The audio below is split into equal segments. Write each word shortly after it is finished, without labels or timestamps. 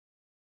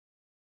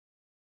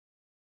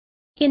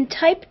In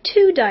type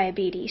 2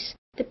 diabetes,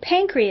 the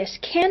pancreas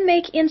can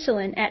make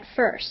insulin at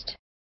first.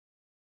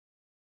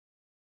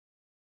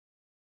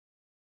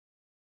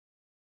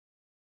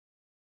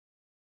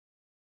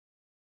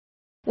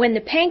 When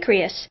the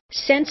pancreas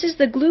senses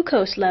the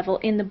glucose level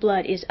in the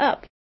blood is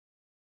up,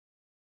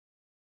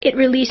 it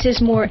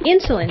releases more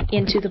insulin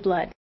into the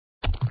blood.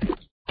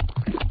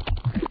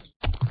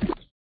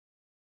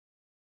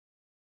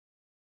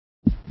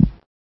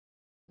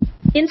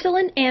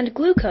 Insulin and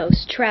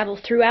glucose travel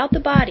throughout the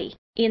body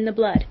in the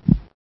blood.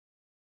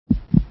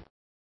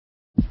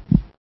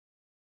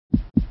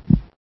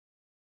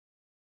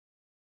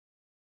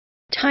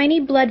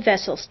 Tiny blood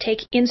vessels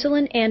take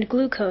insulin and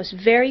glucose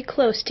very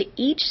close to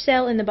each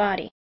cell in the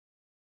body.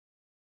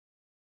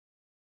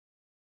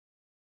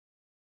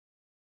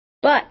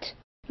 But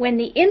when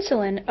the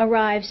insulin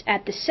arrives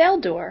at the cell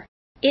door,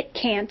 it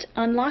can't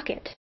unlock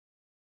it.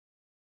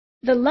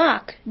 The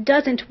lock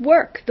doesn't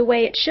work the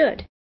way it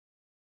should.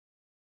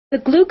 The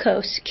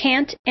glucose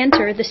can't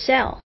enter the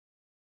cell.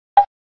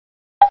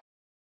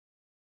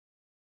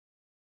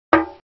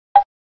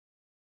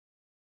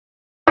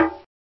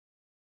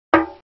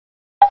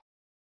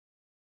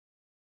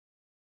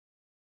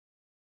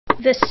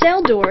 The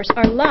cell doors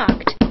are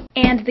locked,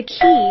 and the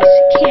keys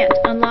can't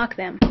unlock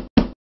them.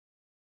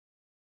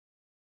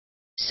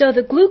 So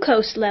the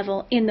glucose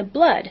level in the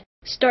blood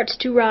starts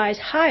to rise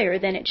higher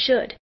than it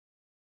should.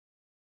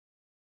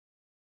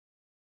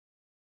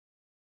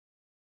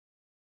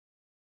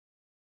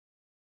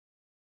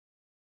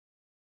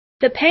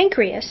 The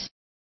pancreas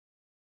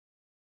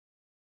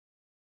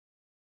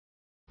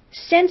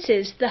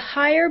senses the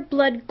higher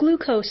blood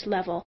glucose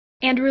level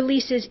and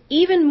releases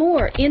even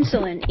more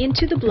insulin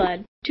into the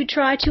blood to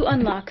try to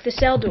unlock the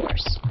cell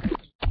doors.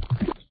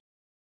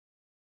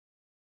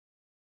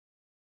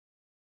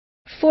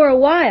 For a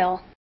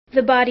while,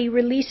 the body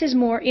releases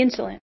more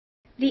insulin.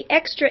 The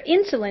extra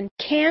insulin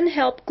can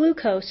help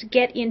glucose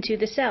get into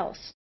the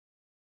cells.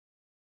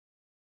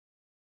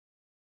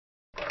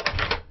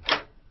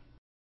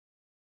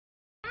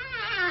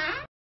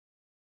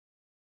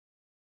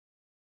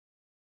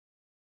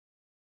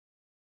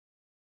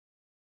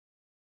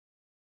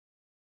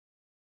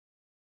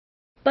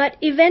 But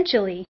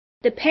eventually,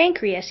 the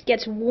pancreas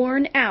gets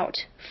worn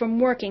out from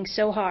working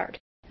so hard.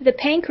 The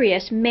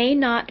pancreas may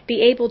not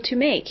be able to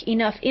make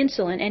enough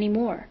insulin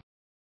anymore.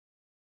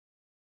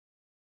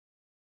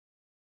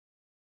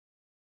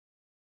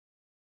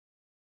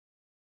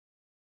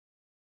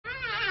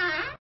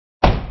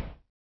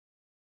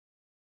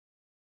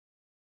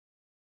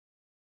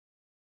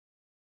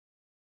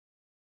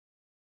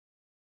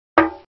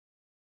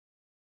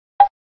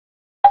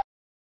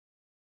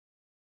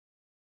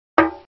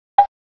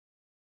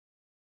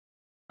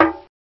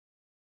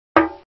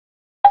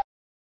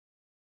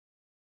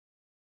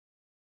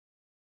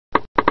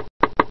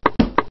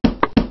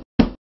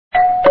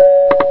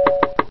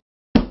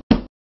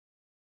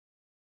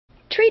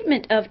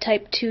 Treatment of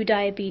type 2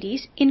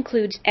 diabetes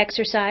includes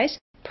exercise,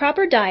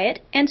 proper diet,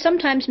 and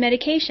sometimes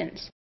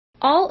medications.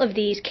 All of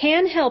these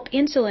can help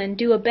insulin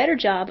do a better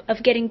job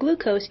of getting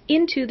glucose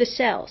into the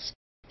cells.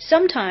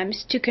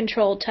 Sometimes, to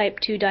control type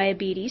 2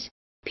 diabetes,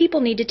 people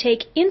need to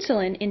take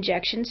insulin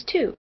injections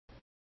too.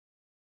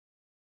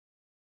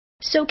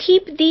 So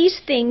keep these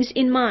things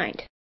in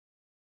mind.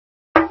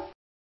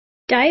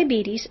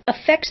 Diabetes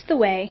affects the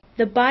way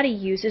the body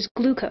uses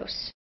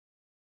glucose.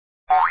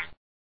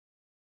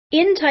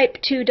 In type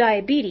 2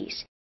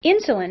 diabetes,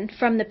 insulin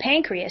from the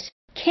pancreas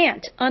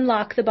can't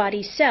unlock the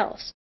body's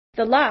cells.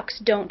 The locks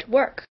don't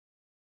work.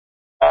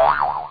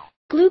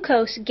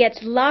 Glucose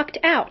gets locked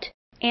out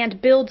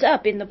and builds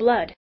up in the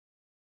blood.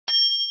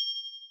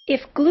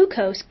 If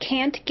glucose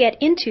can't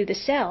get into the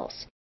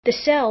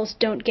cells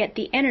don't get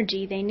the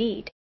energy they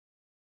need.